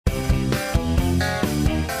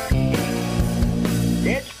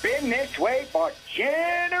way for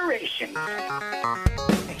generations.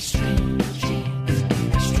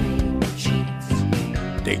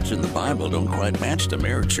 Dates in the Bible don't quite match the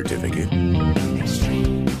marriage certificate.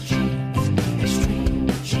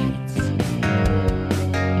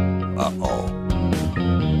 Uh-oh.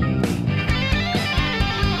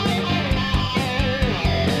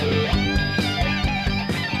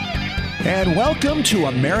 And welcome to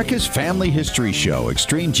America's Family History Show,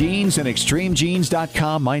 Extreme Genes and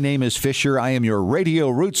ExtremeGenes.com. My name is Fisher. I am your radio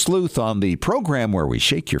root sleuth on the program where we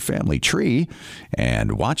shake your family tree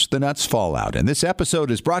and watch the nuts fall out. And this episode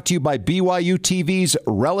is brought to you by BYUtv's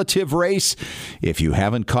Relative Race. If you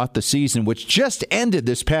haven't caught the season, which just ended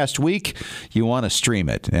this past week, you want to stream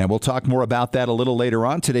it. And we'll talk more about that a little later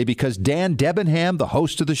on today because Dan Debenham, the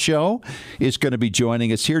host of the show, is going to be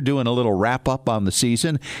joining us here doing a little wrap-up on the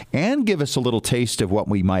season and give us a little taste of what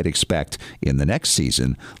we might expect in the next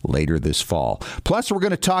season later this fall. Plus, we're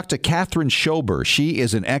going to talk to Catherine Schober. She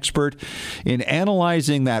is an expert in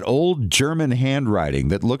analyzing that old German handwriting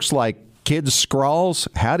that looks like kids' scrawls.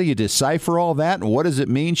 How do you decipher all that, and what does it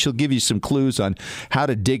mean? She'll give you some clues on how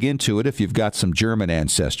to dig into it if you've got some German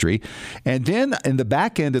ancestry. And then in the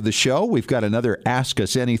back end of the show, we've got another Ask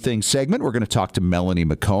Us Anything segment. We're going to talk to Melanie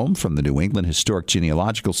McComb from the New England Historic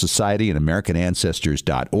Genealogical Society and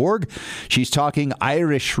AmericanAncestors.org. She's talking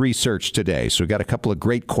Irish research today, so we've got a couple of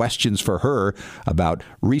great questions for her about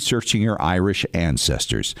researching your Irish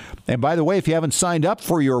ancestors. And by the way, if you haven't signed up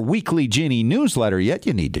for your weekly Genie newsletter yet,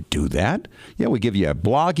 you need to do that. Yeah, we give you a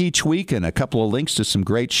blog each week and a couple of links to some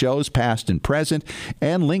great shows, past and present,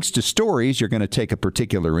 and links to stories you're going to take a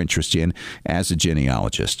particular interest in as a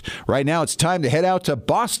genealogist. Right now, it's time to head out to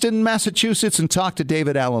Boston, Massachusetts, and talk to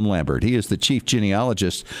David Allen Lambert. He is the chief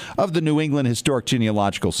genealogist of the New England Historic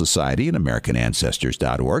Genealogical Society and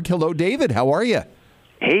AmericanAncestors.org. Hello, David. How are you?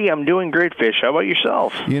 Hey, I'm doing great, Fish. How about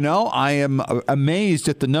yourself? You know, I am amazed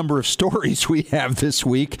at the number of stories we have this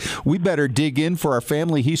week. We better dig in for our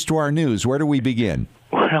Family Histoire news. Where do we begin?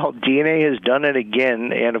 Well, DNA has done it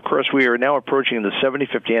again, and of course we are now approaching the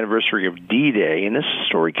 75th anniversary of D-Day, and this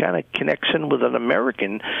story kind of connects in with an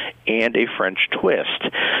American and a French twist.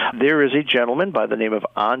 There is a gentleman by the name of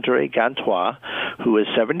André Gantois who is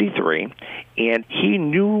 73, and he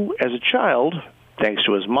knew as a child, thanks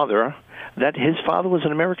to his mother, that his father was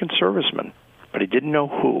an American serviceman, but he didn't know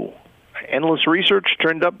who. Endless research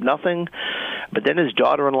turned up nothing, but then his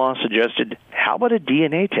daughter-in-law suggested, how about a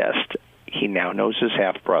DNA test? He now knows his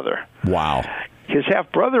half-brother. Wow. His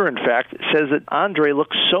half-brother, in fact, says that Andre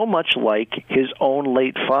looks so much like his own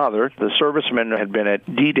late father. The serviceman had been at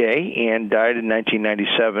D-Day and died in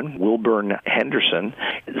 1997, Wilburn Henderson.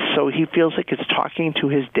 So he feels like it's talking to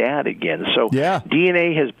his dad again. So yeah.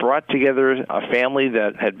 DNA has brought together a family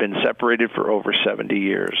that had been separated for over 70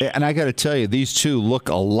 years. And I got to tell you, these two look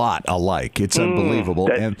a lot alike. It's unbelievable.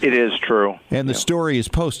 It is true. And the story is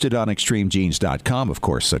posted on ExtremeGenes.com, of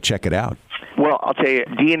course, so check it out. Well, I'll tell you,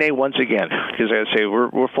 DNA once again, because I say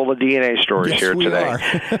we're full of DNA stories here today.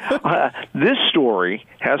 This story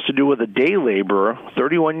has to do with a day laborer,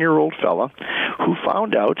 31-year-old fella, who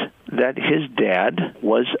found out that his dad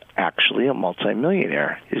was actually a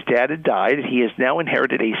multimillionaire. His dad had died. He has now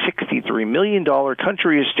inherited a $63 million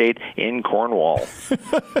country estate in Cornwall.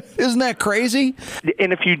 Isn't that crazy?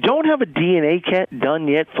 And if you don't have a DNA kit done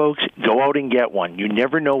yet, folks, go out and get one. You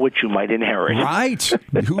never know what you might inherit. Right.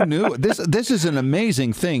 Who knew? This is an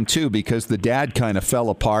amazing thing, too, because the dad kind of fell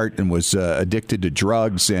apart and was addicted to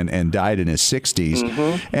drugs and died in his 60s.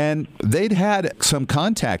 Mm-hmm. And they'd had some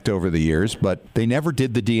contact over the years, but they never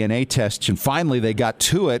did the DNA test. And finally, they got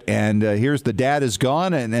to it. And here's the dad is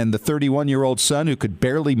gone. And the 31-year-old son, who could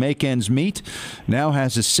barely make ends meet, now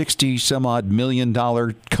has a $60-some-odd million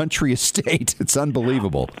country estate. It's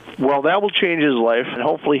unbelievable. Well, that will change his life. And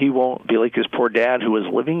hopefully he won't be like his poor dad, who was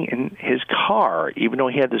living in his car, even though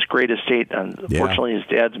he had this great estate. Unfortunately, his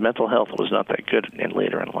dad's mental health was not that good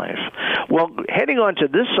later in life. Well, heading on to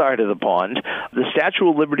this side of the pond, the Statue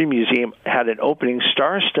of Liberty Museum had an opening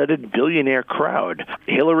star-studded billionaire crowd.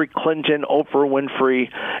 Hillary Clinton, Oprah Winfrey,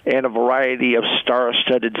 and a variety of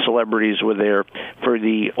star-studded celebrities were there for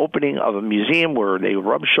the opening of a museum where they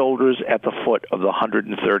rubbed shoulders at the foot of the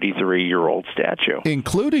 133-year-old statue.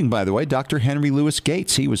 Including, by the way, Dr. Henry Louis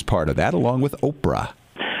Gates. He was part of that, along with Oprah.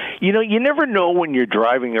 You know, you never know when you're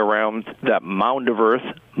driving around that mound of earth.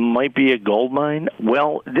 might be a gold mine?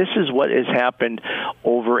 Well, this is what has happened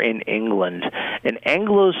over in England. An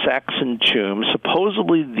Anglo-Saxon tomb,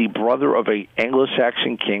 supposedly the brother of an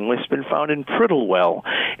Anglo-Saxon king, has been found in Prittlewell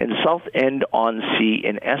in Southend-on-Sea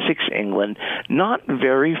in Essex, England, not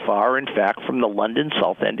very far, in fact, from the London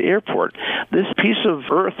Southend Airport. This piece of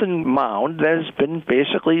earthen mound that has been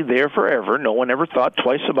basically there forever. No one ever thought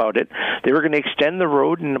twice about it. They were going to extend the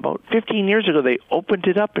road, and about 15 years ago, they opened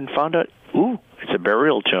it up and found out, ooh, it's a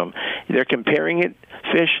burial tomb. They're comparing it,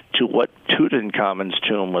 Fish, to what Tutankhamen's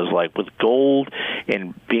tomb was like, with gold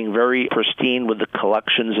and being very pristine with the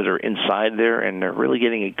collections that are inside there, and they're really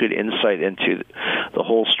getting a good insight into the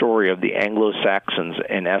whole story of the Anglo-Saxons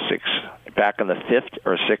in Essex back in the 5th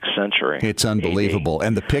or 6th century. It's unbelievable,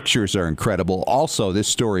 and the pictures are incredible. Also, this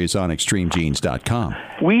story is on extremegenes.com.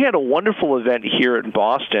 We had a wonderful event here in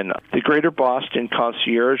Boston. The Greater Boston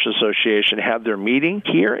Concierge Association had their meeting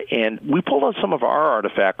here, and we pulled out some of our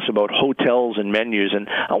artifacts about hotels and menus, and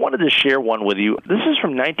I wanted to share one with you. This is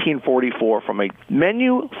from 1944, from a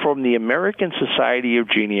menu from the American Society of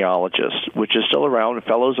Genealogists, which is still around.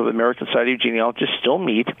 Fellows of the American Society of Genealogists still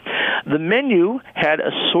meet. The menu had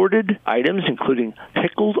assorted items, including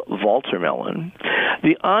pickled watermelon.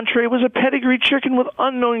 The entree was a pedigree chicken with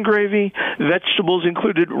unknown gravy. Vegetables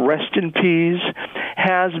included Reston peas,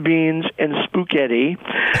 has-beans, and spaghetti.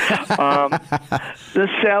 The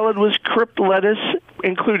salad was crypt lettuce,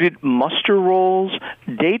 included muster rolls,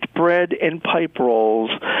 date bread, and pipe rolls.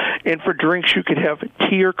 And for drinks, you could have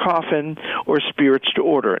tea or coffin or spirits to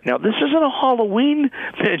order. Now, this isn't a Halloween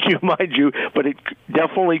menu, mind you, but it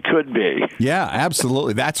definitely could be. Yeah,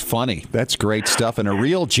 absolutely. That's funny. That's great stuff, and a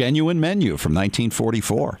real genuine menu from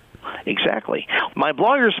 1944. Exactly. My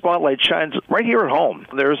blogger spotlight shines right here at home.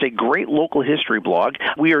 There's a great local history blog.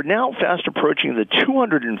 We are now fast approaching the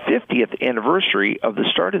 250th anniversary of the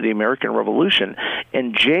start of the American Revolution,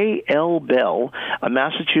 and J.L. Bell, a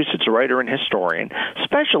Massachusetts writer and historian,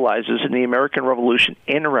 specializes in the American Revolution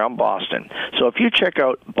in and around Boston. So if you check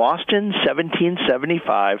out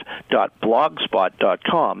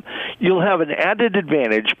boston1775.blogspot.com, you'll have an added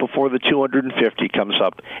advantage before the 250 comes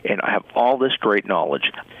up, and I have all this great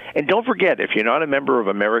knowledge. And don't forget, if you're not a member of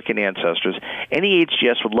American Ancestors, any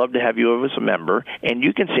HGS would love to have you as a member, and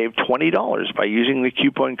you can save $20 by using the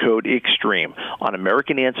coupon code EXTREME on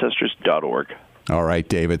AmericanAncestors.org. All right,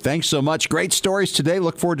 David. Thanks so much. Great stories today.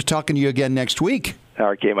 Look forward to talking to you again next week.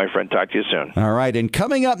 Okay, my friend. Talk to you soon. All right. And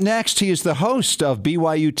coming up next, he is the host of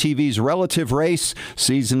BYUTV's Relative Race.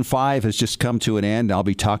 Season 5 has just come to an end. I'll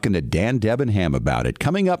be talking to Dan Debenham about it.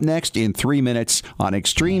 Coming up next in 3 minutes on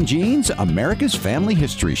Extreme Genes, America's Family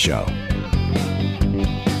History Show.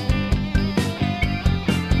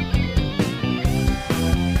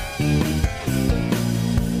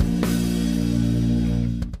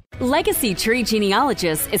 Legacy Tree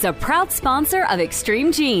Genealogist is a proud sponsor of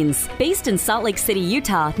Extreme Genes. Based in Salt Lake City,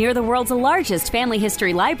 Utah, near the world's largest family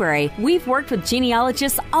history library, we've worked with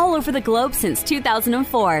genealogists all over the globe since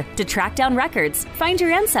 2004 to track down records, find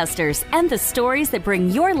your ancestors, and the stories that bring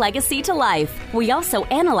your legacy to life. We also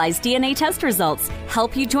analyze DNA test results,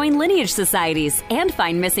 help you join lineage societies, and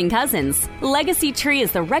find missing cousins. Legacy Tree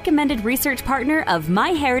is the recommended research partner of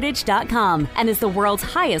MyHeritage.com and is the world's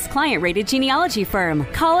highest client-rated genealogy firm.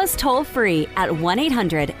 Call us toll-free at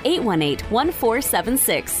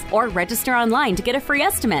 1-800-818-1476 or register online to get a free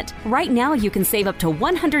estimate. Right now, you can save up to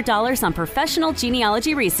 $100 on professional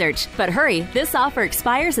genealogy research. But hurry, this offer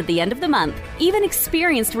expires at the end of the month. Even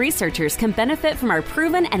experienced researchers can benefit from our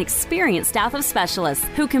proven and experienced staff of specialists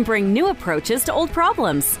who can bring new approaches to old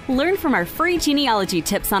problems. Learn from our free genealogy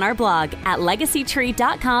tips on our blog at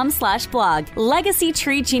legacytree.com/blog. Legacy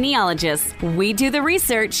Tree Genealogists. We do the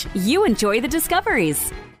research. You enjoy the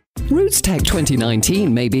discoveries. RootsTech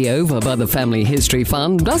 2019 may be over, but the Family History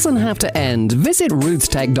Fun doesn't have to end. Visit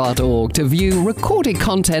rootstech.org to view recorded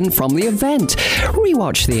content from the event.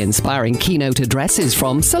 Rewatch the inspiring keynote addresses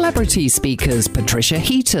from celebrity speakers Patricia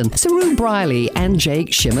Heaton, Saru Briley, and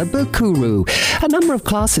Jake Shimabukuro. A number of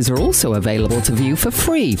classes are also available to view for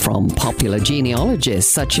free from popular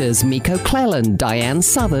genealogists such as Miko Cleland, Diane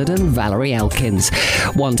Southard, and Valerie Elkins.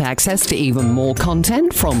 Want access to even more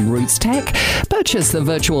content from RootsTech? Purchase the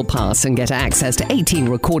virtual pass and get access to 18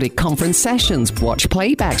 recorded conference sessions. Watch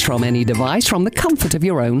playbacks from any device from the comfort of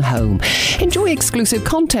your own home. Enjoy exclusive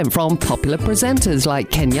content from popular presenters like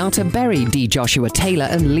Kenyatta Berry, D. Joshua Taylor,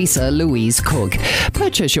 and Lisa Louise Cook.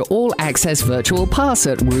 Purchase your all-access virtual pass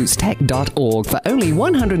at rootstech.org for only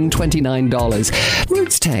 $129.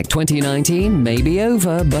 RootsTech 2019 may be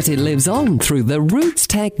over, but it lives on through the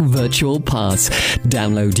RootsTech Virtual Pass.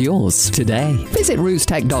 Download yours today. Visit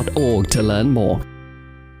rootstech.org to learn more.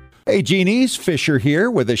 Hey, Genies, Fisher here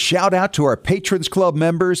with a shout out to our Patrons Club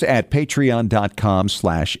members at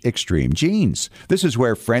patreon.com/extremegenes. This is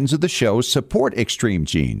where friends of the show support Extreme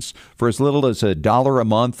Genes for as little as $1 a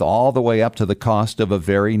month, all the way up to the cost of a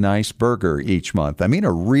very nice burger each month. I mean,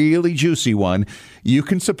 a really juicy one. You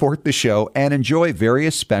can support the show and enjoy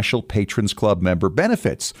various special Patrons Club member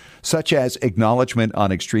benefits, such as acknowledgement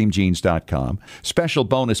on extremegenes.com, special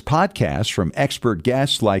bonus podcasts from expert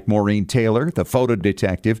guests like Maureen Taylor, the photo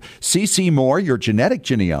detective, C.C. Moore, your genetic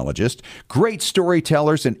genealogist, great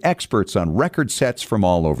storytellers and experts on record sets from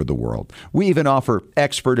all over the world. We even offer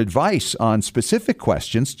expert advice on specific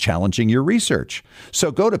questions challenging your research.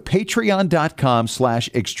 So go to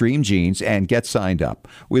patreon.com/extremegenes and get signed up.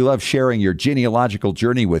 We love sharing your genealogical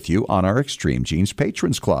journey with you on our Extreme Genes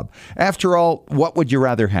Patrons Club. After all, what would you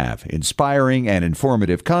rather have? Inspiring and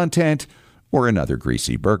informative content or another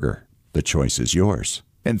greasy burger? The choice is yours.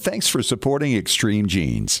 And thanks for supporting Extreme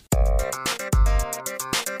Genes.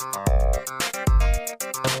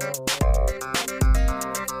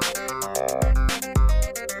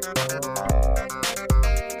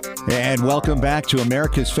 And welcome back to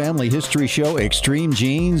America's Family History Show, Extreme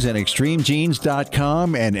Genes and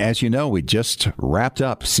extremegenes.com. And as you know, we just wrapped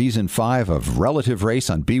up Season 5 of Relative Race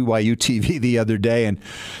on BYUtv the other day. And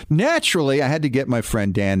naturally, I had to get my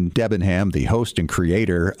friend Dan Debenham, the host and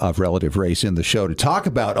creator of Relative Race, in the show to talk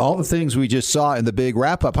about all the things we just saw in the big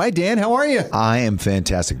wrap-up. Hi, Dan. How are you? I am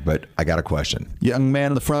fantastic, but I got a question. Young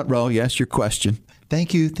man in the front row. Yes, your question.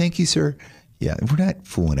 Thank you. Thank you, sir. Yeah, we're not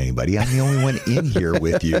fooling anybody. I'm the only one in here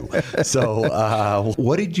with you. So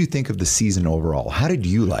what did you think of the season overall? How did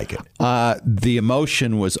you like it? The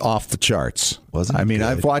emotion was off the charts. Wasn't it? I mean, good?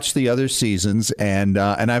 I've watched the other seasons, and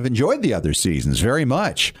I've enjoyed the other seasons very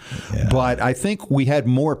much. Yeah. But I think we had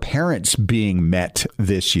more parents being met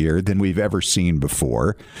this year than we've ever seen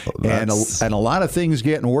before. And a lot of things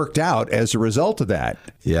getting worked out as a result of that.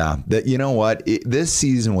 Yeah. You know what? This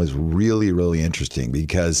season was really, really interesting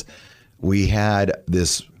because we had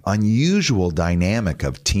this unusual dynamic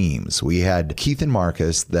of teams. We had Keith and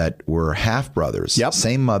Marcus that were half brothers,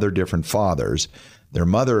 same mother, different fathers. Their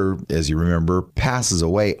mother, as you remember, passes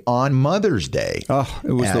away on Mother's Day. Oh,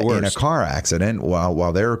 it was the worst. In a car accident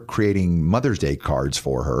while they're creating Mother's Day cards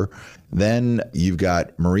for her. Then you've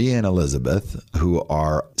got Maria and Elizabeth, who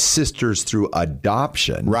are sisters through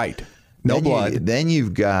adoption. Right. No blood. Then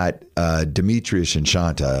you've got Demetrius and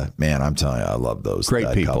Shanta. Man, I'm telling you, I love those.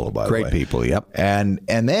 Great people. Couple, by Great the way. people, yep. And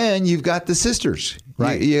then you've got the sisters.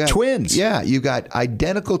 Right. You got, twins. Yeah, you've got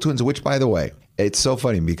identical twins, which, by the way, it's so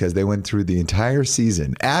funny because they went through the entire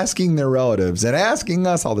season asking their relatives and asking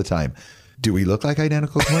us all the time, do we look like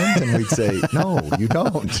identical twins? And we'd say, no, you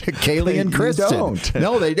don't. Kaylee and Kristen. Don't.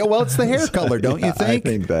 No, they don't. Well, it's the hair color, don't you think? I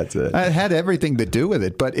think that's it. It had everything to do with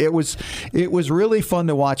it, but it was really fun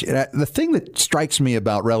to watch. And the thing that strikes me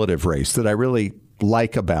about Relative Race that I really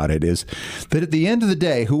like about it is that at the end of the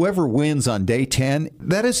day, whoever wins on day 10,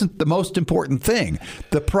 that isn't the most important thing.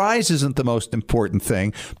 The prize isn't the most important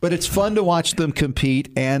thing, but it's fun to watch them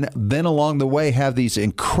compete and then along the way have these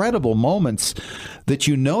incredible moments that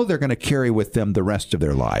you know they're going to carry with them the rest of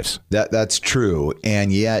their lives. That's true.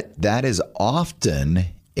 And yet that is often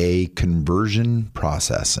a conversion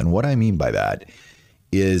process. And what I mean by that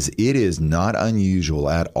is it is not unusual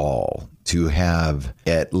at all to have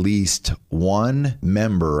at least one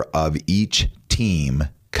member of each team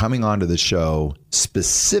coming onto the show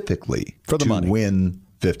specifically for the money, win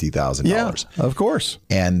 $50,000. Yeah, of course.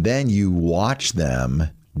 And then you watch them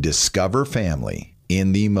discover family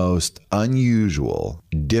in the most unusual,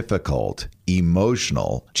 difficult,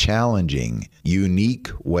 emotional, challenging, unique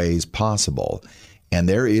ways possible. And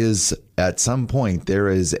there is, at some point, there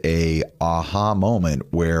is a aha moment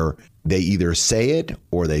where they either say it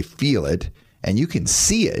or they feel it, and you can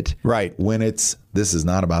see it right when this is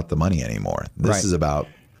not about the money anymore. This is about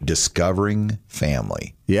discovering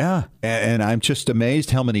family. Yeah. And I'm just amazed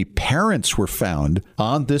how many parents were found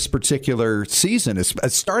on this particular season. It's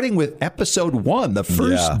starting with episode 1, the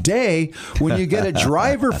first day when you get a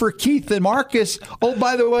driver for Keith and Marcus. Oh,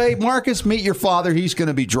 by the way, Marcus, meet your father. He's going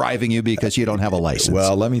to be driving you because you don't have a license.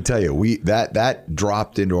 Well, let me tell you, that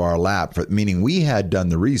dropped into our lap, meaning we had done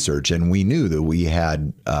the research and we knew that we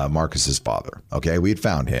had Marcus's father. Okay, we had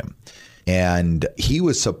found him. And he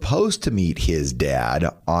was supposed to meet his dad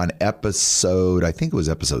on episode, I think it was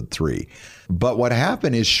episode 3. But what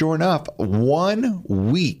happened is, sure enough, 1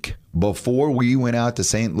 week before we went out to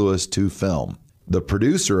St. Louis to film, the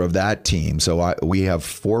producer of that team, so we have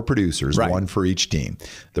 4 producers, one for each team.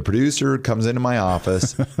 The producer comes into my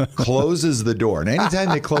office, closes the door. And anytime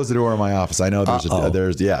they close the door in my office, I know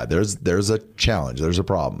there's a challenge. There's a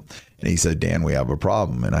problem. And he said, Dan, we have a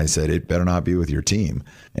problem. And I said, it better not be with your team.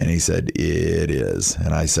 And he said, it is.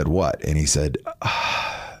 And I said, what? And he said,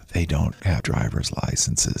 they don't have driver's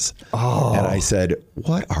licenses. Oh. And I said,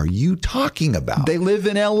 what are you talking about? They live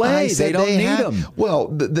in L.A. They don't need them. Well,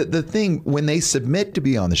 the thing, when they submit to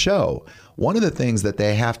be on the show, one of the things that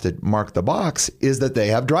they have to mark the box is that they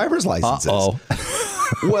have driver's licenses.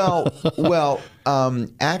 Well,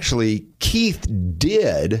 actually, Keith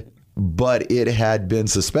did, but it had been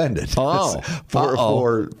suspended for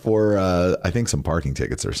I think some parking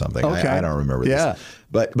tickets or something. Okay. I don't remember this.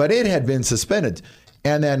 But it had been suspended.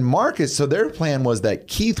 And then Marcus, so their plan was that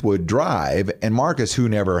Keith would drive, and Marcus, who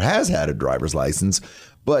never has had a driver's license,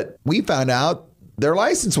 but we found out their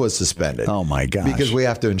license was suspended. Oh, my gosh. Because we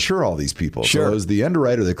have to insure all these people. Sure. So it was the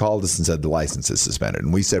underwriter that called us and said the license is suspended.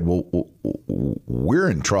 And we said, well,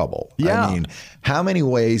 we're in trouble. Yeah. I mean, how many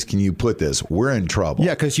ways can you put this? We're in trouble.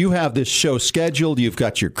 Yeah, because you have this show scheduled. You've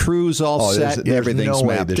got your crews all set. Everything's no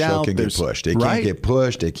way mapped the show out. Can get pushed. It can't get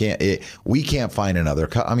pushed. We can't find another.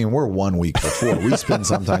 I mean, we're 1 week before. We spend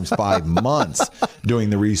sometimes 5 months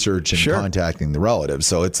doing the research and contacting the relatives.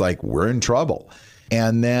 So it's like we're in trouble.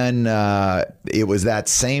 And then it was that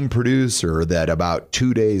same producer that about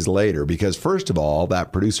 2 days later, because first of all,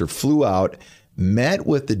 that producer flew out, met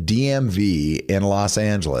with the DMV in Los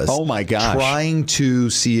Angeles. Oh, my gosh. Trying to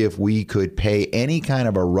see if we could pay any kind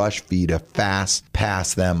of a rush fee to fast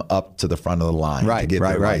pass them up to the front of the line to get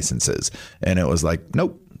their licenses. And it was like,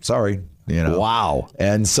 nope, sorry. You know? Wow.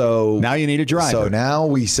 And so now you need a driver. So now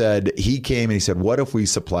we said, he came and he said, what if we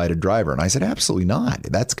supplied a driver? And I said, absolutely not.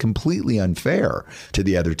 That's completely unfair to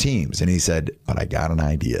the other teams. And he said, but I got an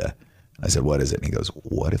idea. I said, what is it? And he goes,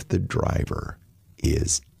 what if the driver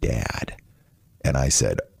is Dad? And I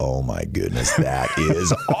said, oh, my goodness, that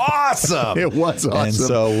is awesome. It was awesome. And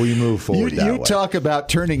so we move forward that way. You talk about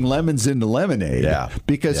turning lemons into lemonade. Yeah.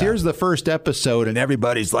 Because here's the first episode, and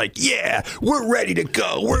everybody's like, yeah, we're ready to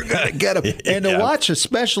go. We're going to get them. And to watch,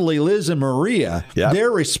 especially Liz and Maria, their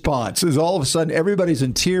response is all of a sudden everybody's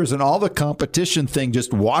in tears, and all the competition thing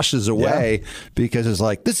just washes away because it's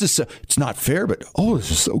like, this is it's not fair, but this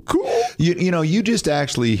is so cool. You know, you just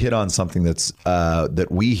actually hit on something that's that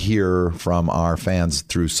we hear from our fans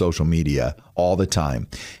through social media all the time.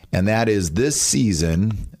 And that is this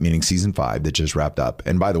season, meaning season 5 that just wrapped up.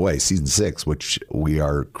 And by the way, season 6, which we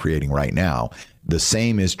are creating right now, the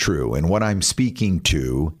same is true. And what I'm speaking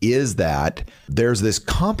to is that there's this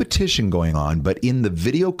competition going on, but in the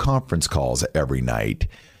video conference calls every night,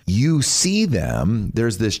 you see them,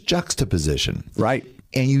 there's this juxtaposition. Right.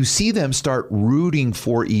 And you see them start rooting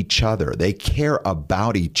for each other. They care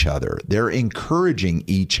about each other. They're encouraging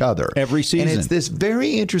each other. Every season. And it's this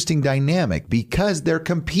very interesting dynamic because they're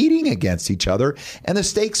competing against each other and the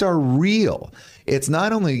stakes are real. It's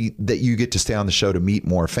not only that you get to stay on the show to meet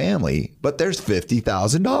more family, but there's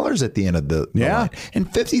 $50,000 at the end of the line.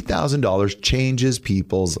 And $50,000 changes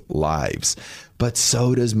people's lives. But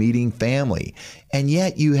so does meeting family. And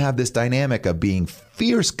yet you have this dynamic of being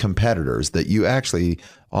fierce competitors that you actually,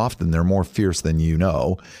 often they're more fierce than you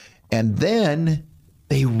know. And then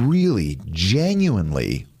they really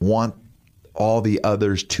genuinely want all the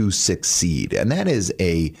others to succeed. And that is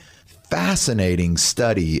a fascinating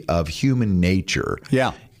study of human nature.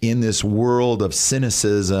 Yeah. In this world of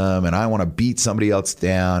cynicism, and I want to beat somebody else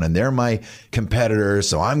down, and they're my competitors,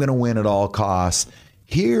 so I'm going to win at all costs.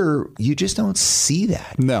 Here, you just don't see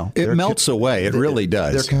that. No, it melts away. It really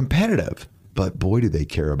does. They're competitive, but boy, do they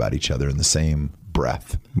care about each other in the same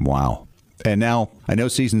breath. Wow. And now I know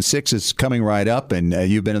season 6 is coming right up, and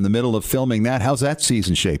you've been in the middle of filming that. How's that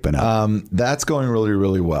season shaping up? That's going really,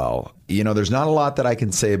 really well. You know, there's not a lot that I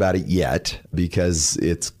can say about it yet because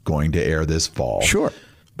it's going to air this fall. Sure.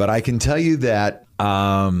 But I can tell you that,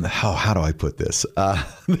 how do I put this?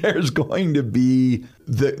 There's going to be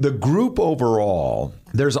the group overall.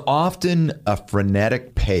 There's often a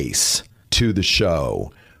frenetic pace to the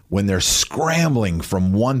show when they're scrambling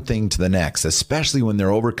from one thing to the next, especially when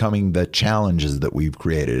they're overcoming the challenges that we've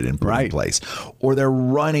created and put in place, or they're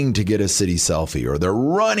running to get a city selfie, or they're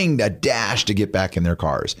running a dash to get back in their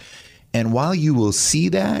cars. And while you will see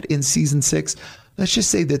that in season 6, let's just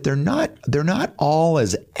say that they're not all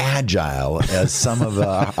as agile as some of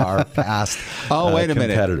our past wait a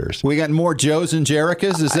competitors. Minute. We got more Joes and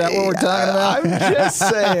Jericas? Is that what we're talking about? I'm just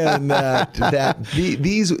saying that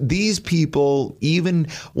these people, even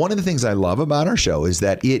one of the things I love about our show is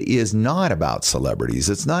that it is not about celebrities.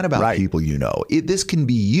 It's not about people you know. This can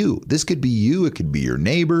be you. This could be you. It could be your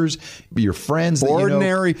neighbors, your friends.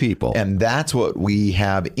 Ordinary people. And that's what we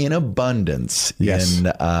have in abundance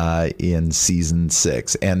in season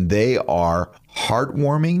 6. And they are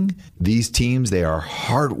heartwarming. These teams, they are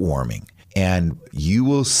heartwarming. And you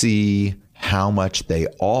will see how much they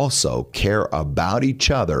also care about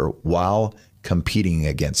each other while competing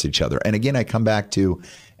against each other. And again, I come back to,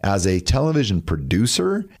 as a television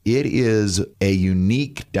producer, it is a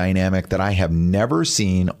unique dynamic that I have never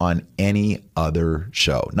seen on any other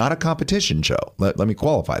show. Not a competition show. Let me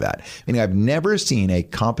qualify that. I mean, I've never seen a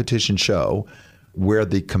competition show where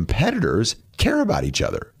the competitors care about each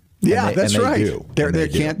other. Yeah, that's right. There do.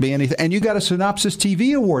 can't be anything. And you got a Synopsis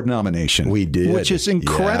TV Award nomination. We did. Which is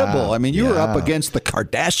incredible. Yeah, I mean, you were up against the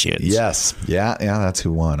Kardashians. Yes. Yeah, that's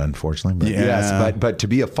who won, unfortunately. But yes, but to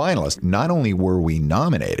be a finalist, not only were we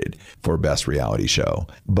nominated for Best Reality Show,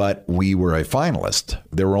 but we were a finalist.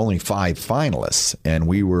 There were only 5 finalists, and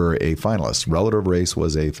we were a finalist. Relative Race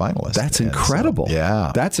was a finalist. That's incredible.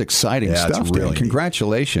 So, that's exciting stuff. It's really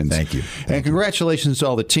congratulations. Thank you. And congratulations to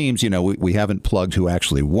all the teams. You know, we haven't plugged who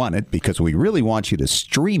actually won it because we really want you to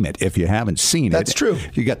stream it if you haven't seen it. That's true.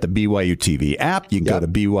 You got the BYUtv app. You can go to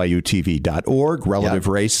BYUtv.org, Relative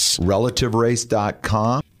Race.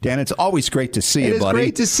 RelativeRace.com. Dan, it's always great to see you, buddy. It's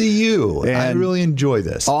great to see you. And I really enjoy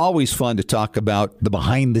this. Always fun to talk about the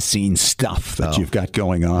behind-the-scenes stuff that you've got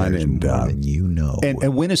going on. And more than you know.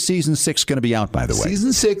 And when is Season 6 going to be out, by the way?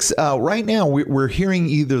 Season 6, right now, we're hearing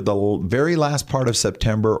either the very last part of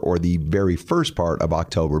September or the very first part of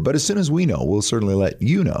October. But as soon as we know, we'll certainly let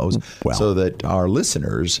you know so that our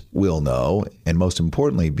listeners will know, and most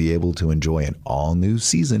importantly, be able to enjoy an all-new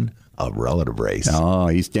season of Relative Race. Oh,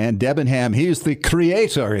 he's Dan Debenham. He is the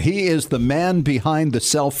creator. He is the man behind the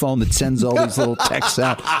cell phone that sends all these little texts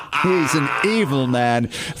out. He's an evil man.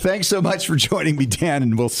 Thanks so much for joining me, Dan,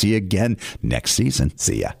 and we'll see you again next season.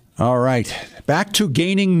 See ya. All right. Back to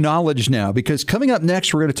gaining knowledge now, because coming up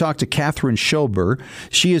next, we're going to talk to Catherine Schober.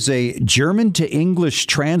 She is a German to English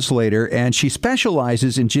translator, and she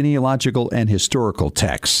specializes in genealogical and historical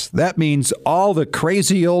texts. That means all the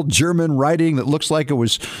crazy old German writing that looks like it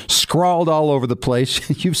was scrawled all over the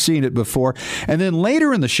place. You've seen it before. And then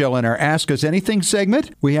later in the show, in our Ask Us Anything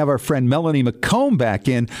segment, we have our friend Melanie McComb back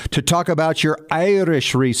in to talk about your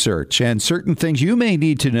Irish research and certain things you may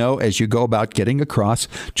need to know as you go about getting across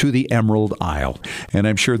to the Emerald Isle. And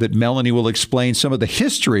I'm sure that Melanie will explain some of the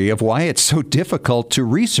history of why it's so difficult to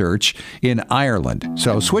research in Ireland.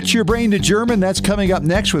 So switch your brain to German. That's coming up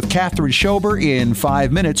next with Catherine Schober in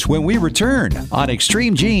 5 minutes when we return on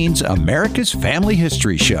Extreme Genes, America's Family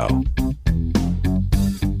History Show.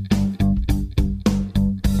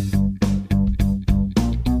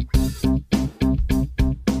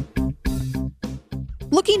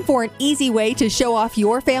 Looking for an easy way to show off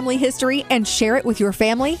your family history and share it with your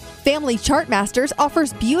family? Family Chartmasters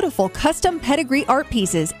offers beautiful custom pedigree art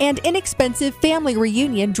pieces and inexpensive family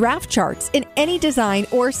reunion draft charts in any design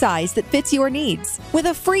or size that fits your needs. With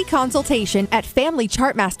a free consultation at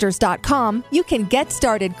FamilyChartmasters.com, you can get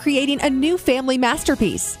started creating a new family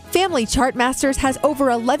masterpiece. Family Chartmasters has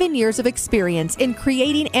over 11 years of experience in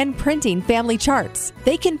creating and printing family charts.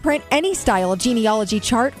 They can print any style of genealogy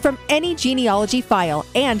chart from any genealogy file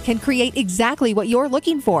and can create exactly what you're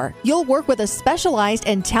looking for. You'll work with a specialized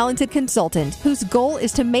and talented consultant whose goal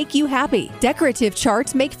is to make you happy. Decorative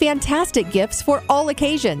charts make fantastic gifts for all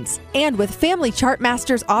occasions. And with Family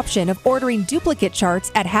Chartmasters' option of ordering duplicate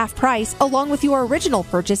charts at half price along with your original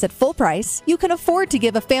purchase at full price, you can afford to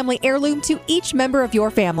give a family heirloom to each member of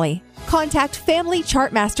your family. Contact Family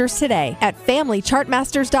Chartmasters today at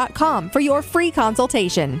FamilyChartmasters.com for your free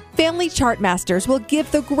consultation. Family Chartmasters will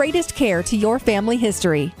give the greatest care to your family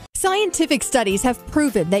history. Scientific studies have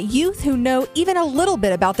proven that youth who know even a little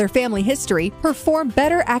bit about their family history perform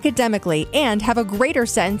better academically and have a greater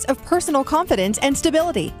sense of personal confidence and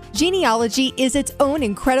stability. Genealogy is its own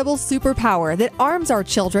incredible superpower that arms our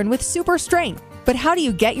children with super strength. But how do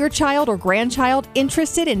you get your child or grandchild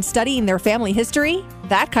interested in studying their family history?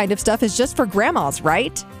 That kind of stuff is just for grandmas,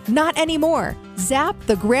 right? Not anymore.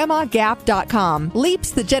 ZapTheGrandmaGap.com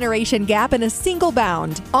leaps the generation gap in a single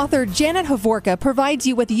bound. Author Janet Hovorka provides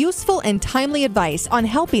you with useful and timely advice on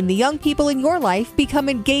helping the young people in your life become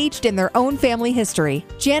engaged in their own family history.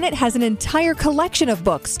 Janet has an entire collection of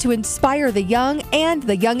books to inspire the young and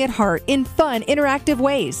the young at heart in fun, interactive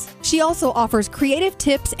ways. She also offers creative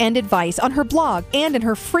tips and advice on her blog and in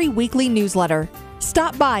her free weekly newsletter.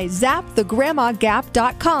 Stop by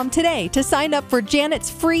ZapTheGrandmaGap.com today to sign up for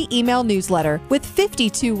Janet's free email newsletter with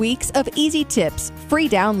 52 weeks of easy tips, free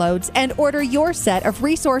downloads, and order your set of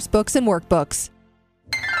resource books and workbooks.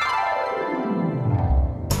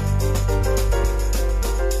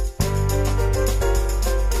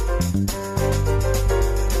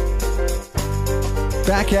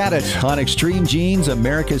 Back at it on Extreme Genes,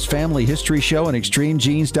 America's Family History Show, and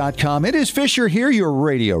ExtremeGenes.com. It is Fisher here, your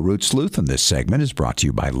radio root sleuth, and this segment is brought to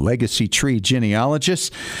you by Legacy Tree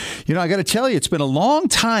Genealogists. You know, I got to tell you, it's been a long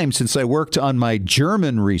time since I worked on my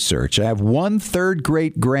German research. I have one third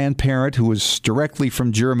great grandparent who was directly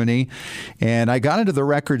from Germany, and I got into the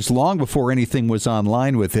records long before anything was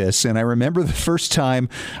online with this. And I remember the first time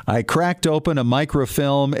I cracked open a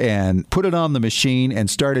microfilm and put it on the machine and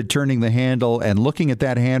started turning the handle and looking at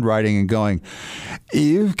that handwriting and going,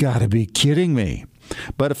 "You've got to be kidding me."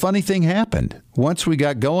 But a funny thing happened. Once we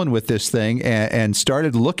got going with this thing and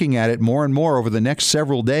started looking at it more and more over the next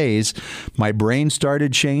several days, my brain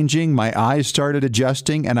started changing, my eyes started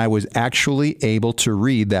adjusting, and I was actually able to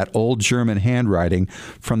read that old German handwriting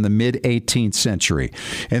from the mid-18th century.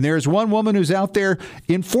 And there's one woman who's out there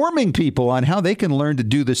informing people on how they can learn to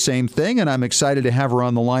do the same thing, and I'm excited to have her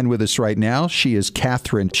on the line with us right now. She is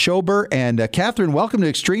Catherine Schober. And Catherine, welcome to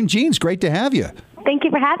Extreme Genes. Great to have you. Thank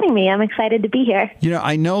you for having me. I'm excited to be here. You know,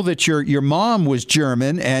 I know that your mom was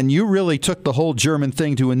German, and you really took the whole German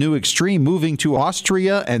thing to a new extreme, moving to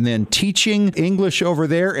Austria and then teaching English over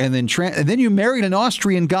there, and then you married an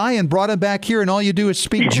Austrian guy and brought him back here, and all you do is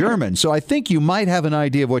speak German. So I think you might have an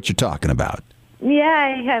idea of what you're talking about.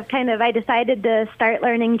 Yeah, I decided to start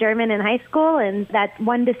learning German in high school, and that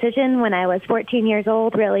one decision when I was 14 years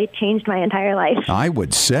old really changed my entire life. I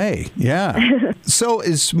would say, yeah. So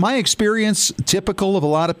is my experience typical of a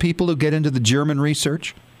lot of people who get into the German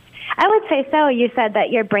research? I would say so. You said that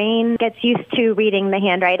your brain gets used to reading the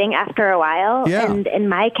handwriting after a while, and in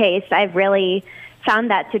my case, I've really found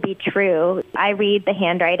that to be true. I read the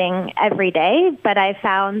handwriting every day, but I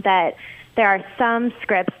found that there are some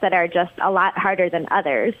scripts that are just a lot harder than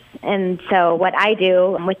others. And so what I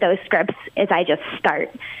do with those scripts is I just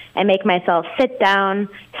start. I make myself sit down,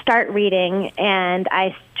 start reading, and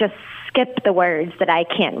I just skip the words that I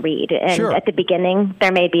can't read. And at the beginning,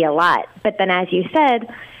 there may be a lot. But then, as you said,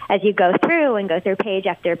 as you go through page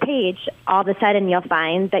after page, all of a sudden you'll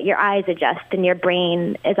find that your eyes adjust and your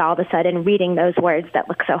brain is all of a sudden reading those words that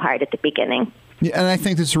look so hard at the beginning. Yeah, and I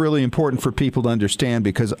think this is really important for people to understand,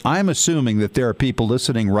 because I'm assuming that there are people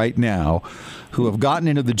listening right now who have gotten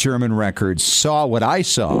into the German records, saw what I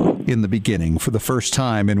saw in the beginning for the first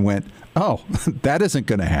time and went, oh, that isn't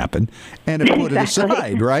going to happen, and it put it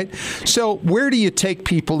aside, right? So where do you take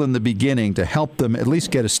people in the beginning to help them at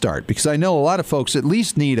least get a start? Because I know a lot of folks at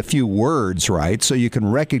least need a few words, right, so you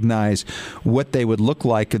can recognize what they would look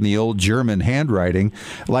like in the old German handwriting,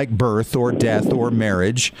 like birth or death or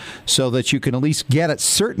marriage, so that you can at least get a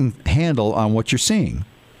certain handle on what you're seeing.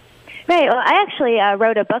 Right. Well, I actually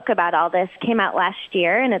wrote a book about all this, came out last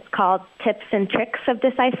year, and it's called Tips and Tricks of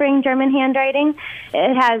Deciphering German Handwriting.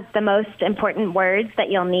 It has the most important words that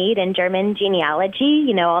you'll need in German genealogy,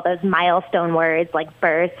 you know, all those milestone words like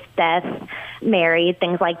birth, death, married,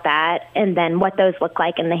 things like that, and then what those look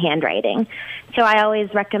like in the handwriting. So I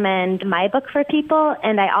always recommend my book for people,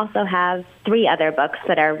 and I also have 3 other books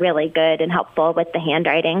that are really good and helpful with the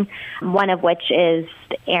handwriting, one of which is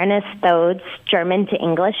Ernest Thode's German to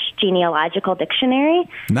English Genealogical Dictionary.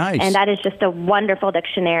 Nice. And that is just a wonderful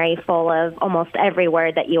dictionary full of almost every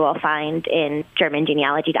word that you will find in German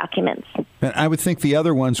genealogy documents. And I would think the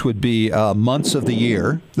other ones would be months of the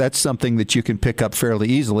year. That's something that you can pick up fairly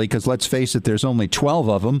easily, because let's face it, there's only 12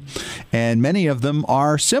 of them, and many of them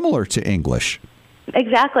are similar to English.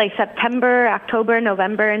 Exactly. September, October,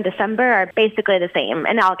 November, and December are basically the same,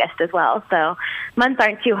 and August as well. So months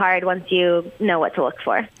aren't too hard once you know what to look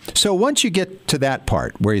for. So once you get to that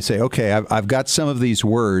part where you say, okay, I've got some of these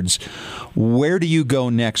words, where do you go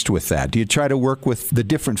next with that? Do you try to work with the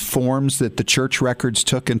different forms that the church records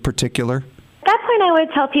took in particular? At that point, I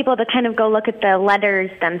would tell people to kind of go look at the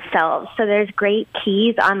letters themselves. So there's great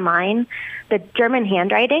keys online. The German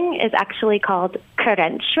handwriting is actually called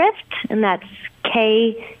Kurrentschrift, and that's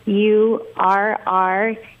Kurrrrent.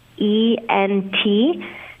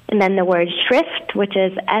 and then the word Schrift, which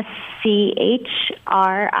is SCHRIFT.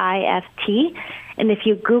 And if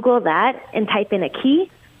you Google that and type in a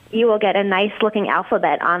key, you will get a nice-looking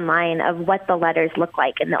alphabet online of what the letters look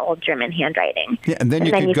like in the old German handwriting. Yeah, and then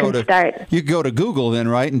you can go to Google then,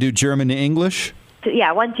 right, and do German to English? So,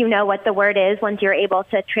 yeah, once you know what the word is, once you're able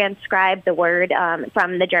to transcribe the word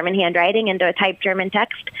from the German handwriting into a typed German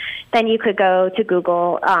text, then you could go to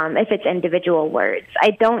Google if it's individual words.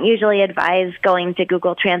 I don't usually advise going to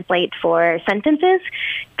Google Translate for sentences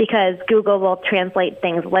because Google will translate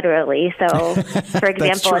things literally. So, for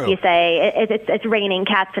example, if you say it's raining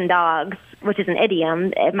cats and dogs, which is an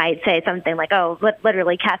idiom, it might say something like, oh,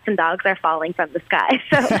 literally cats and dogs are falling from the sky.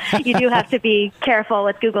 So you do have to be careful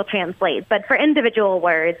with Google Translate. But for individual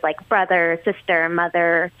words like brother, sister,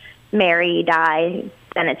 mother, marry, die,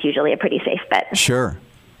 then it's usually a pretty safe bet. Sure.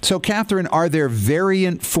 So, Catherine, are there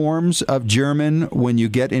variant forms of German when you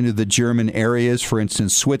get into the German areas, for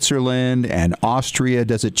instance, Switzerland and Austria?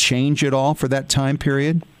 Does it change at all for that time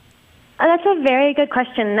period? That's a very good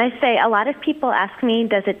question. And I say a lot of people ask me,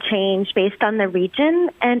 does it change based on the region?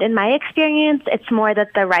 And in my experience, it's more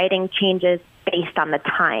that the writing changes based on the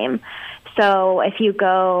time. So if you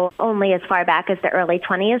go only as far back as the early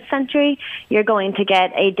 20th century, you're going to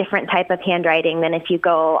get a different type of handwriting than if you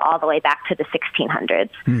go all the way back to the 1600s.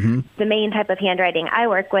 Mm-hmm. The main type of handwriting I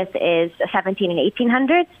work with is 17 and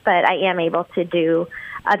 1800s, but I am able to do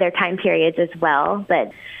other time periods as well.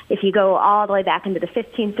 But if you go all the way back into the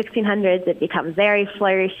 1600s, it becomes very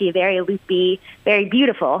flourishy, very loopy, very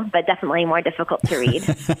beautiful, but definitely more difficult to read.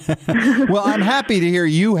 Well, I'm happy to hear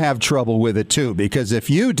you have trouble with it, too, because if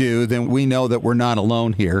you do, then we know that we're not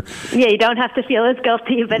alone here. Yeah, you don't have to feel as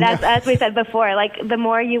guilty, but as we said before, like the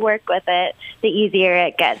more you work with it, the easier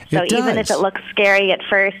it gets. So even if it looks scary at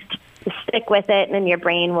first, just stick with it, and then your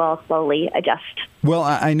brain will slowly adjust. Well,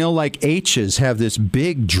 I know like H's have this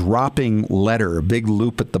big dropping letter, a big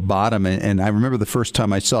loop at the bottom. And I remember the first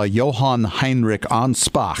time I saw Johann Heinrich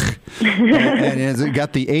Ansbach. and it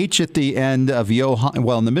got the H at the end of Johann,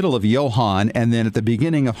 well, in the middle of Johann, and then at the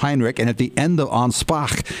beginning of Heinrich, and at the end of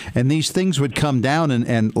Ansbach. And these things would come down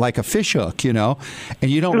and like a fishhook, you know.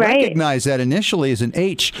 And you don't recognize that initially as an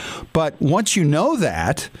H. But once you know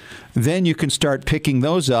that, then you can start picking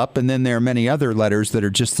those up, and then there are many other letters that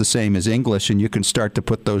are just the same as English, and you can start to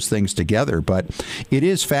put those things together. But it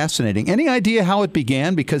is fascinating. Any idea how it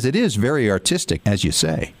began? Because it is very artistic, as you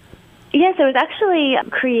say. Yes, it was actually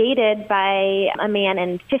created by a man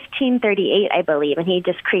in 1538, I believe, and he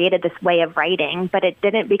just created this way of writing, but it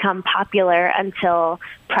didn't become popular until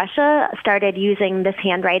Prussia started using this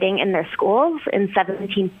handwriting in their schools in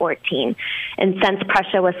 1714. And since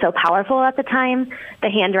Prussia was so powerful at the time, the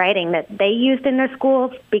handwriting that they used in their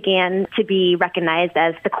schools began to be recognized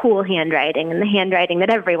as the cool handwriting and the handwriting that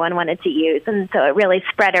everyone wanted to use. And so it really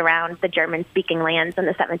spread around the German-speaking lands in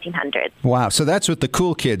the 1700s. Wow, so that's what the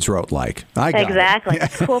cool kids wrote like. I got exactly. It.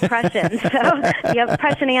 Cool Prussians. So you have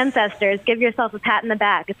Prussian ancestors. Give yourself a pat in the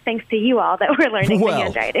back. It's thanks to you all that we're learning the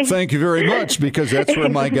handwriting. Thank you very much, because that's where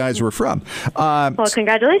my guys were from. Well,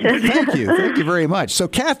 congratulations. Thank you. Thank you very much. So,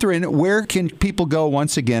 Catherine, where can people go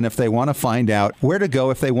once again if they want to find out where to go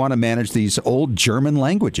if they want to manage these old German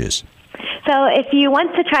languages? So if you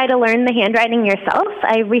want to try to learn the handwriting yourself,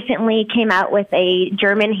 I recently came out with a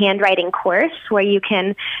German handwriting course where you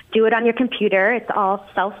can do it on your computer. It's all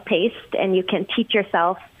self-paced, and you can teach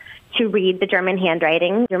yourself to read the German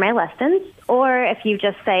handwriting through my lessons. Or if you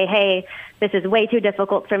just say, hey, this is way too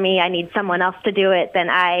difficult for me, I need someone else to do it, then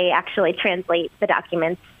I actually translate the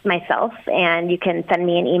documents myself. And you can send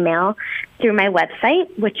me an email through my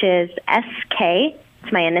website, which is SK.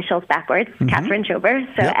 It's my initials backwards, Catherine Schober,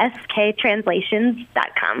 so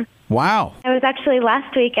sktranslations.com. Wow. It was actually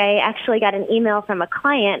last week, I actually got an email from a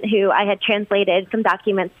client who I had translated some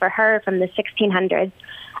documents for her from the 1600s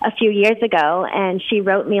a few years ago, and she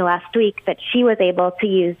wrote me last week that she was able to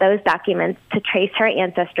use those documents to trace her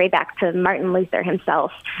ancestry back to Martin Luther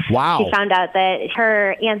himself. Wow. She found out that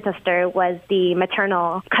her ancestor was the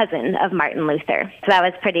maternal cousin of Martin Luther. So that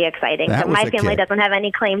was pretty exciting. So my family doesn't have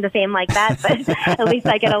any claim to fame like that, but at least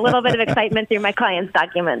I get a little bit of excitement through my clients'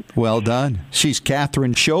 documents. Well done. She's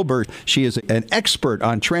Catherine Schober. She is an expert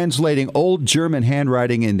on translating old German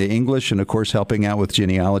handwriting into English and, of course, helping out with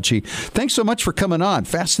genealogy. Thanks so much for coming on.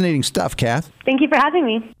 Fascinating stuff, Kath. Thank you for having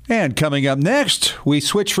me. And coming up next, we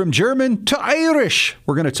switch from German to Irish.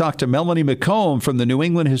 We're going to talk to Melanie McComb from the New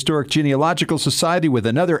England Historic Genealogical Society with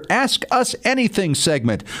another Ask Us Anything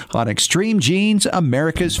segment on Extreme Genes,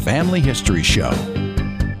 America's Family History Show.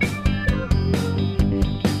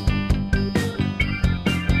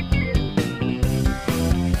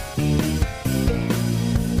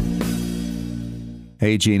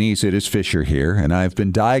 Hey, Genies, it is Fisher here, and I've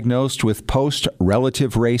been diagnosed with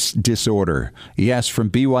post-relative race disorder. Yes, from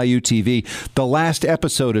BYUtv. The last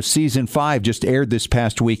episode of Season 5 just aired this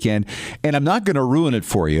past weekend, and I'm not going to ruin it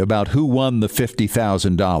for you about who won the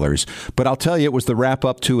 $50,000, but I'll tell you it was the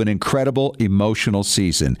wrap-up to an incredible, emotional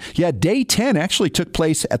season. Yeah, Day 10 actually took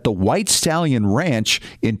place at the White Stallion Ranch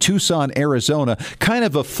in Tucson, Arizona, kind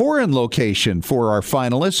of a foreign location for our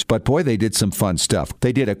finalists, but boy, they did some fun stuff.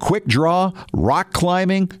 They did a quick draw, rock climbing,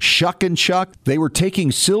 shuck and chuck. They were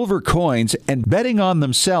taking silver coins and betting on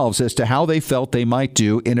themselves as to how they felt they might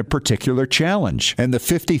do in a particular challenge. And the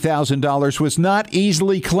 $50,000 was not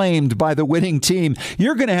easily claimed by the winning team.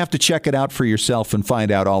 You're going to have to check it out for yourself and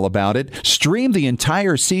find out all about it. Stream the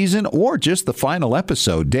entire season or just the final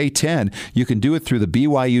episode, Day 10. You can do it through the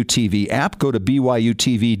BYUtv app. Go to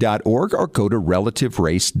BYUtv.org or go to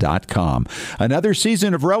relativerace.com. Another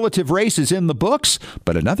season of Relative Race is in the books,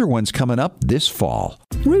 but another one's coming up this fall.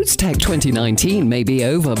 Roots Tech 2019 may be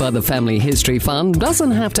over, but the Family History Fun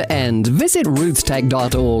doesn't have to end. Visit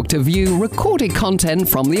rootstech.org to view recorded content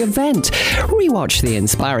from the event. Rewatch the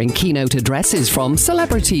inspiring keynote addresses from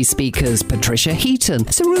celebrity speakers Patricia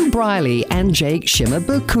Heaton, Saru Briley, and Jake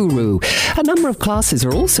Shimabukuro. A number of classes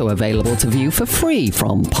are also available to view for free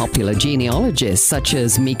from popular genealogists such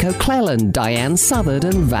as Miko Cleland, Diane Southard,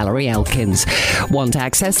 and Valerie Elkins. Want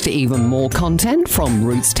access to even more content from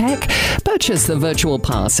Roots Tech? Purchase the virtual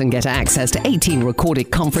pass and get access to 18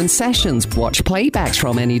 recorded conference sessions. Watch playbacks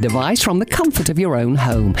from any device from the comfort of your own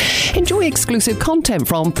home. Enjoy exclusive content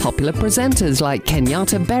from popular presenters like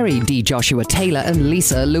Kenyatta Berry, D. Joshua Taylor, and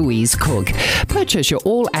Lisa Louise Cook. Purchase your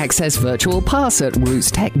all-access virtual pass at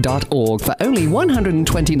rootstech.org for only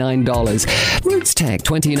 $129. Roots Tech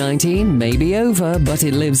 2019 may be over, but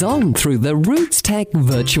it lives on through the Roots Tech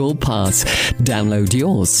Virtual Pass. Download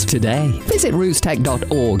yours today. Visit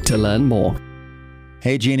rootstech.org to learn more.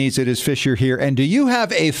 Hey, Genies, it is Fisher here. And do you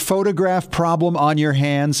have a photograph problem on your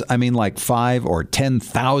hands? I mean, like 5 or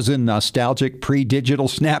 10,000 nostalgic pre-digital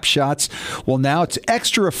snapshots? Well, now it's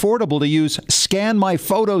extra affordable to use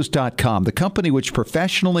ScanMyPhotos.com, the company which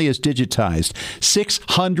professionally has digitized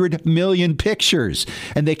 600 million pictures.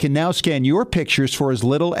 And they can now scan your pictures for as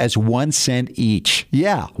little as 1 cent each.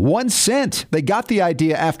 Yeah, 1 cent. They got the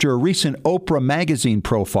idea after a recent Oprah magazine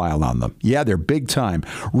profile on them. Yeah, they're big time.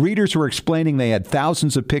 Readers were explaining they had thousands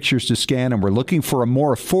of pictures to scan and we're looking for a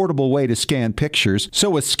more affordable way to scan pictures. So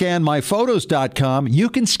with ScanMyPhotos.com, you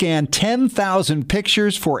can scan 10,000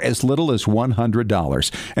 pictures for as little as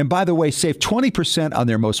 $100. And by the way, save 20% on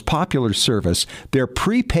their most popular service, their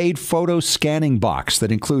prepaid photo scanning box that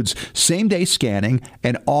includes same-day scanning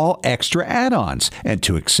and all extra add-ons. And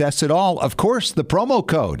to access it all, of course, the promo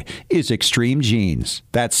code is Extreme Genes.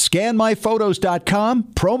 That's ScanMyPhotos.com,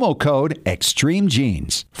 promo code Extreme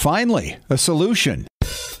Genes. Finally, a solution.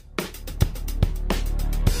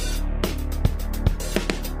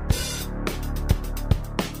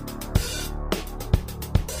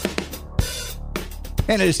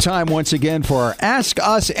 And it is time once again for our Ask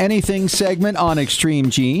Us Anything segment on Extreme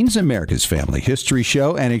Genes, America's Family History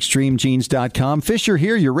Show, and ExtremeGenes.com. Fisher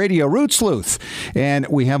here, your radio root sleuth. And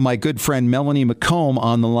we have my good friend Melanie McComb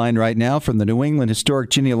on the line right now from the New England Historic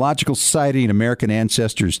Genealogical Society and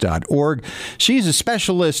AmericanAncestors.org. She's a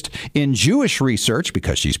specialist in Jewish research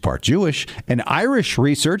because she's part Jewish, and Irish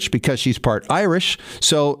research because she's part Irish.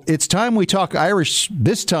 So it's time we talk Irish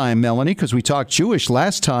this time, Melanie, because we talked Jewish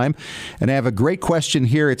last time. And I have a great question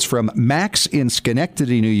here. It's from Max in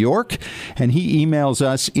Schenectady, New York, and he emails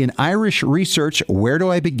us, in Irish research, where do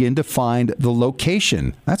I begin to find the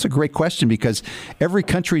location? That's a great question because every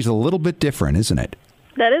country is a little bit different, isn't it?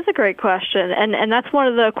 That is a great question, and that's one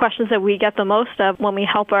of the questions that we get the most of when we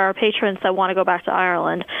help our patrons that want to go back to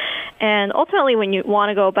Ireland. And ultimately, when you want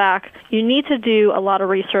to go back, you need to do a lot of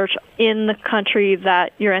research in the country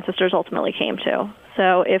that your ancestors ultimately came to.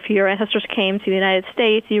 So if your ancestors came to the United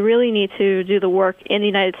States, you really need to do the work in the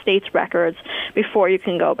United States records before you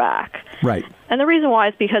can go back. Right. And the reason why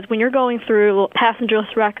is because when you're going through passenger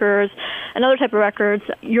list records and other type of records,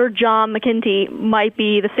 your John McKinty might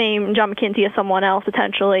be the same John McKinty as someone else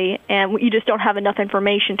potentially, and you just don't have enough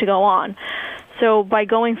information to go on. So by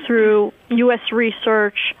going through U.S.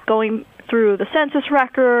 research, going through the census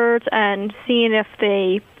records and seeing if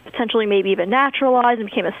they potentially maybe even naturalized and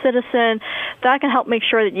became a citizen. That can help make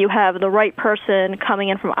sure that you have the right person coming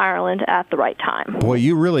in from Ireland at the right time. Boy,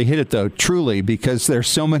 you really hit it, though, truly, because there's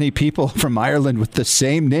so many people from Ireland with the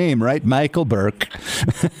same name, right? Michael Burke.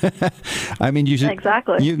 I mean,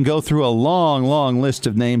 exactly. You can go through a long, long list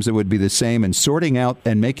of names that would be the same, and sorting out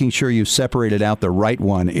and making sure you separated out the right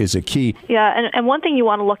one is a key. Yeah, and one thing you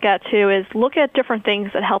want to look at, too, is look at different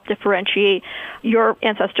things that help differentiate your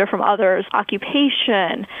ancestor from others.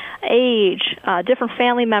 Occupation, age, different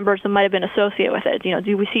family members that might have been associated with it. You know,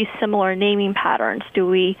 do we see similar naming patterns? Do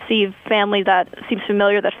we see family that seems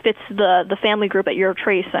familiar that fits the family group that you're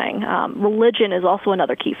tracing? Religion is also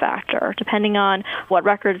another key factor. Depending on what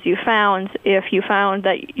records you found, if you found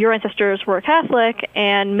that your ancestors were Catholic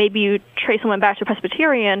and maybe you trace someone back to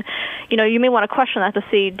Presbyterian, you know, you may want to question that to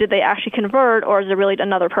see, did they actually convert, or is it really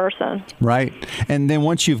another person? Right. And then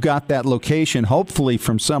once you've got that location, hopefully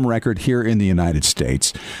from some record here in the United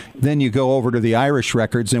States, then you go over to the Irish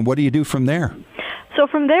records, and what do you do from there? So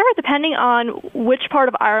from there, depending on which part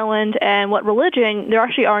of Ireland and what religion, there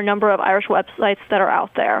actually are a number of Irish websites that are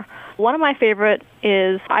out there. One of my favorite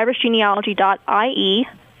is irishgenealogy.ie,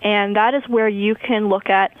 and that is where you can look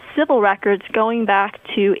at civil records going back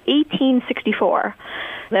to 1864.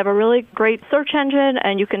 They have a really great search engine,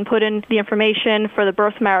 and you can put in the information for the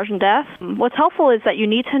birth, marriage, and death. What's helpful is that you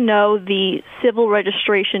need to know the civil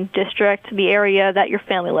registration district, the area that your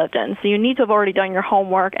family lived in. So you need to have already done your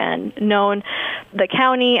homework and known the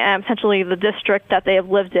county and potentially the district that they have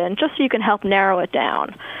lived in, just so you can help narrow it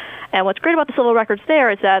down. And what's great about the civil records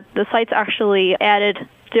there is that the site's actually added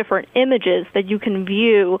different images that you can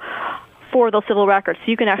view for those civil records. So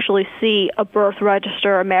you can actually see a birth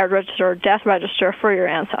register, a marriage register, a death register for your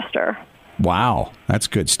ancestor. Wow, that's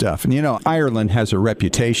good stuff. And you know, Ireland has a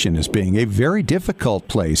reputation as being a very difficult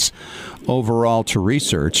place overall to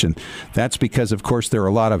research, and that's because, of course, there are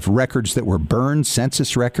a lot of records that were burned,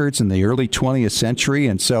 census records in the early 20th century,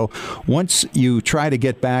 and so once you try to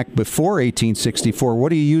get back before 1864, what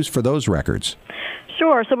do you use for those records?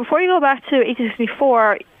 Sure. So before you go back to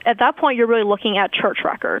 1864, at that point you're really looking at church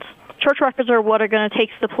records. Church records are what are going to take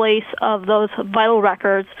the place of those vital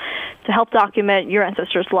records to help document your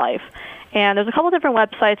ancestor's life. And there's a couple different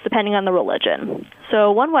websites depending on the religion.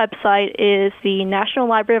 So one website is the National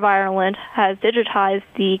Library of Ireland has digitized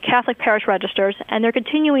the Catholic parish registers, and they're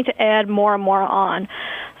continuing to add more and more on.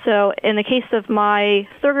 So in the case of my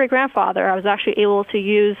third-great-grandfather, I was actually able to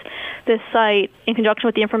use this site in conjunction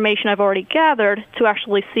with the information I've already gathered to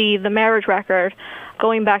actually see the marriage record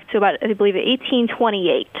going back to about, I believe,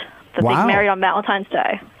 1828, that Wow. they married on Valentine's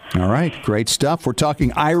Day. All right, great stuff. We're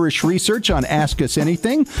talking Irish research on Ask Us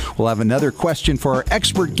Anything. We'll have another question for our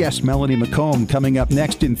expert guest, Melanie McComb, coming up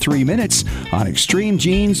next in 3 minutes on Extreme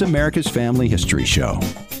Genes, America's Family History Show.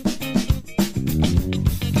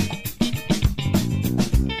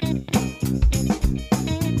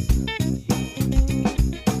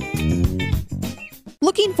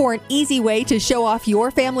 Looking for an easy way to show off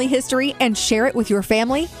your family history and share it with your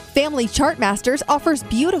family? Family Chartmasters offers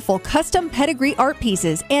beautiful custom pedigree art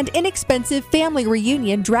pieces and inexpensive family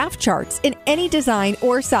reunion draft charts in any design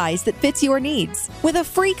or size that fits your needs. With a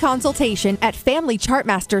free consultation at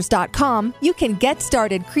FamilyChartmasters.com, you can get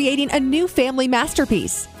started creating a new family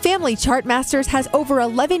masterpiece. Family Chartmasters has over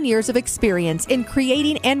 11 years of experience in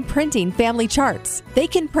creating and printing family charts. They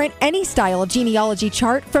can print any style of genealogy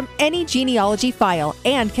chart from any genealogy file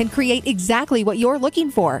and can create exactly what you're looking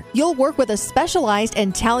for. You'll work with a specialized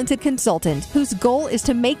and talented consultant whose goal is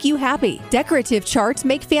to make you happy. Decorative charts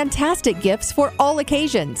make fantastic gifts for all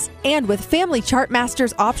occasions. And with Family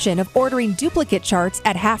Chartmasters' option of ordering duplicate charts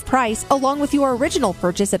at half price along with your original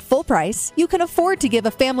purchase at full price, you can afford to give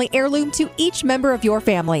a family heirloom to each member of your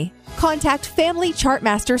family. Contact Family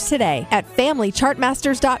Chartmasters today at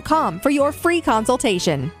FamilyChartmasters.com for your free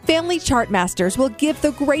consultation. Family Chartmasters will give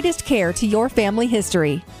the greatest care to your family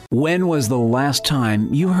history. When was the last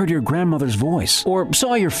time you heard your grandmother's voice or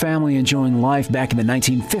saw your family enjoying life back in the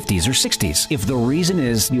 1950s or 60s? If the reason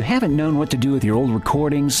is you haven't known what to do with your old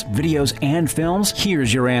recordings, videos, and films,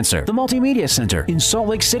 here's your answer. The Multimedia Center in Salt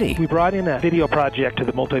Lake City. We brought in a video project to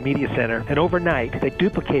the Multimedia Center, and overnight they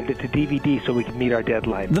duplicated it to DVD so we could meet our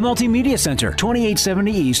deadline. The Multimedia Center,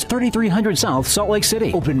 2870 East, 3300 South, Salt Lake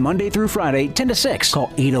City. Open Monday through Friday, 10 to 6. Call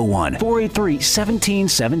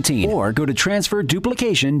 801-483-1717 or go to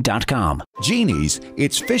transferduplication.com. Genies,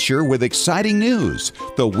 it's Fisher with exciting news.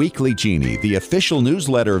 The Weekly Genie, the official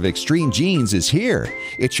newsletter of Extreme Genes, is here.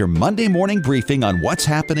 It's your Monday morning briefing on what's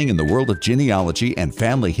happening in the world of genealogy and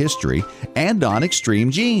family history and on Extreme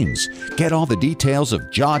Genes. Get all the details of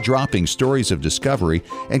jaw-dropping stories of discovery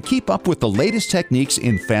and keep up with the latest techniques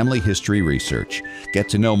in family family history research. Get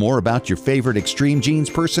to know more about your favorite Extreme Genes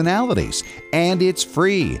personalities, and it's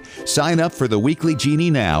free. Sign up for the Weekly Genie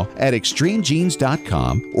now at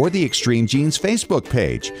extremegenes.com or the Extreme Genes Facebook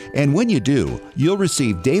page. And when you do, you'll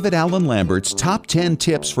receive David Allen Lambert's Top 10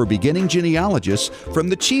 Tips for Beginning Genealogists from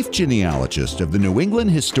the Chief Genealogist of the New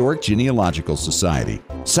England Historic Genealogical Society.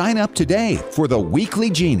 Sign up today for the Weekly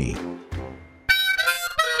Genie.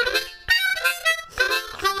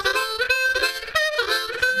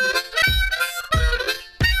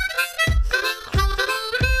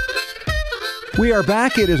 We are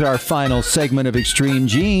back. It is our final segment of Extreme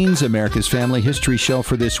Genes, America's Family History Show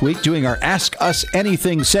for this week, doing our Ask Us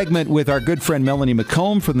Anything segment with our good friend Melanie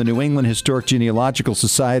McComb from the New England Historic Genealogical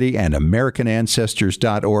Society and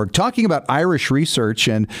AmericanAncestors.org, talking about Irish research.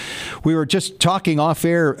 And we were just talking off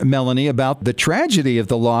air, Melanie, about the tragedy of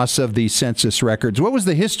the loss of the census records. What was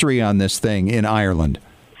the history on this thing in Ireland?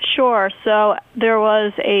 Sure. So there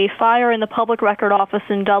was a fire in the Public Record Office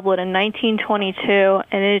in Dublin in 1922,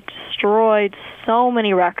 and it destroyed so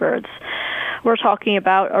many records. We're talking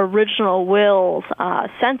about original wills,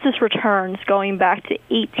 census returns going back to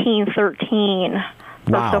 1813.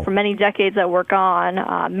 Wow. So for many decades that were gone,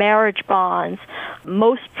 marriage bonds,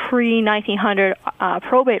 most pre-1900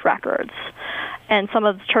 probate records, and some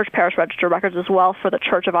of the church parish register records as well for the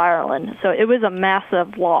Church of Ireland. So it was a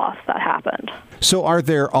massive loss that happened. So are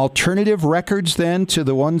there alternative records then to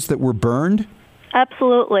the ones that were burned?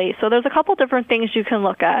 Absolutely. So there's a couple different things you can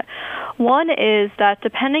look at. One is that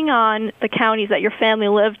depending on the counties that your family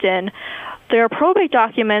lived in, their probate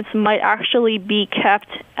documents might actually be kept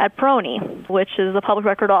at Prony, which is the Public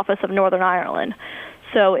Record Office of Northern Ireland.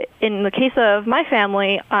 So in the case of my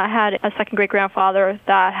family, I had a second great-grandfather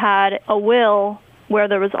that had a will where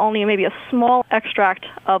there was only maybe a small extract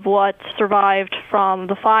of what survived from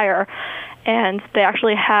the fire, and they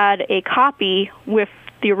actually had a copy with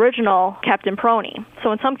the original kept in Prony.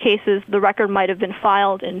 So in some cases, the record might have been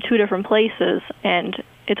filed in two different places, and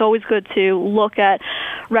it's always good to look at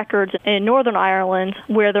records in Northern Ireland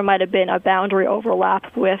where there might have been a boundary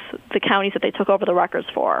overlap with the counties that they took over the records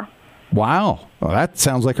for. Wow. Well, that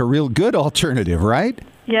sounds like a real good alternative, right?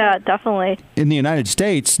 Yeah, definitely. In the United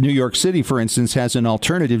States, New York City, for instance, has an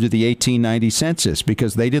alternative to the 1890 census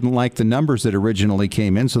because they didn't like the numbers that originally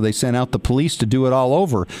came in, so they sent out the police to do it all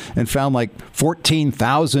over and found like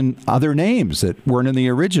 14,000 other names that weren't in the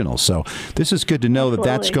original. So this is good to know that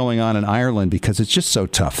that's going on in Ireland because it's just so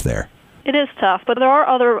tough there. It is tough, but there are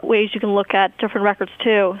other ways you can look at different records,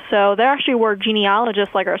 too. So there actually were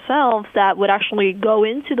genealogists like ourselves that would actually go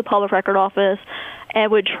into the Public Record Office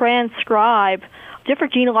and would transcribe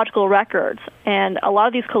different genealogical records. And a lot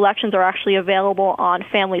of these collections are actually available on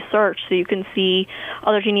Family Search, so you can see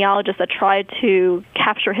other genealogists that tried to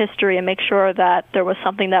capture history and make sure that there was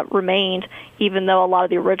something that remained, even though a lot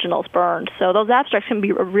of the originals burned. So those abstracts can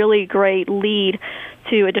be a really great lead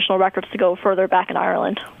to additional records to go further back in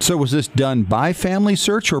Ireland. So was this done by Family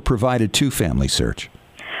Search or provided to Family Search?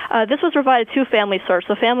 This was provided to Family Search.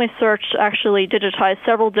 So Family Search actually digitized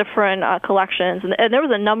several different collections, and there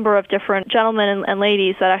was a number of different gentlemen and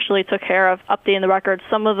ladies that actually took care of updating the records.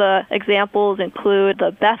 Some of the examples include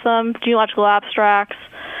the Betham Genealogical Abstracts,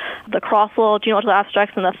 the Crosswell Genealogical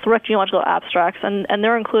Abstracts, and the Thrift Genealogical Abstracts, and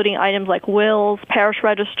they're including items like wills, parish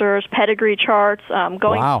registers, pedigree charts,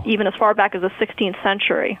 going even as far back as the 16th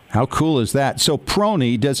century. How cool is that? So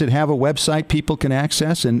Prony, does it have a website people can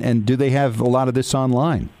access, and do they have a lot of this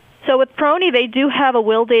online? So with Prony, they do have a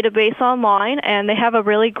will database online, and they have a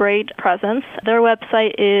really great presence. Their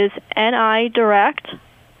website is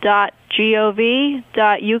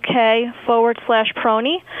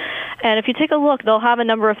nidirect.gov.uk/Prony. And if you take a look, they'll have a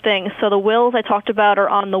number of things. So the wills I talked about are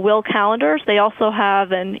on the will calendars. They also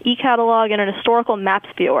have an e-catalog and an historical maps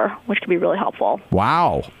viewer, which can be really helpful.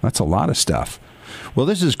 Wow, that's a lot of stuff. Well,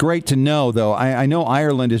 this is great to know, though. I know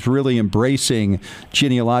Ireland is really embracing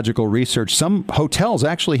genealogical research. Some hotels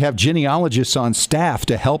actually have genealogists on staff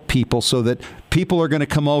to help people so that people are going to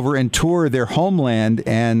come over and tour their homeland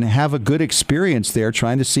and have a good experience there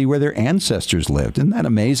trying to see where their ancestors lived. Isn't that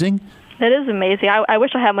amazing? It is amazing. I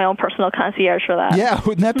wish I had my own personal concierge for that. Yeah,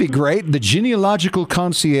 wouldn't that be great? The genealogical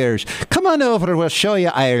concierge. Come on over, we'll show you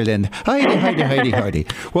Ireland. Heidi, Heidi, Heidi, Heidi.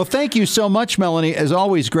 Well, thank you so much, Melanie. As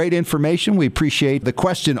always, great information. We appreciate the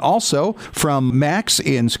question also from Max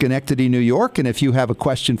in Schenectady, New York. And if you have a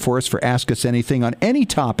question for us for Ask Us Anything on any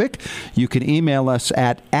topic, you can email us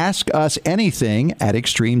at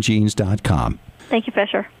askusanything@extremegenes.com. Thank you,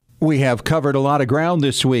 Fisher. We have covered a lot of ground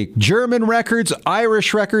this week. German records,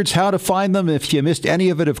 Irish records, how to find them. If you missed any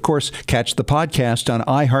of it, of course, catch the podcast on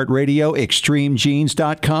iHeartRadio,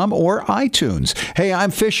 extremegenes.com, or iTunes. Hey,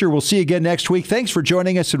 I'm Fisher. We'll see you again next week. Thanks for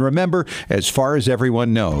joining us. And remember, as far as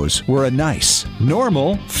everyone knows, we're a nice,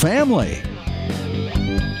 normal family.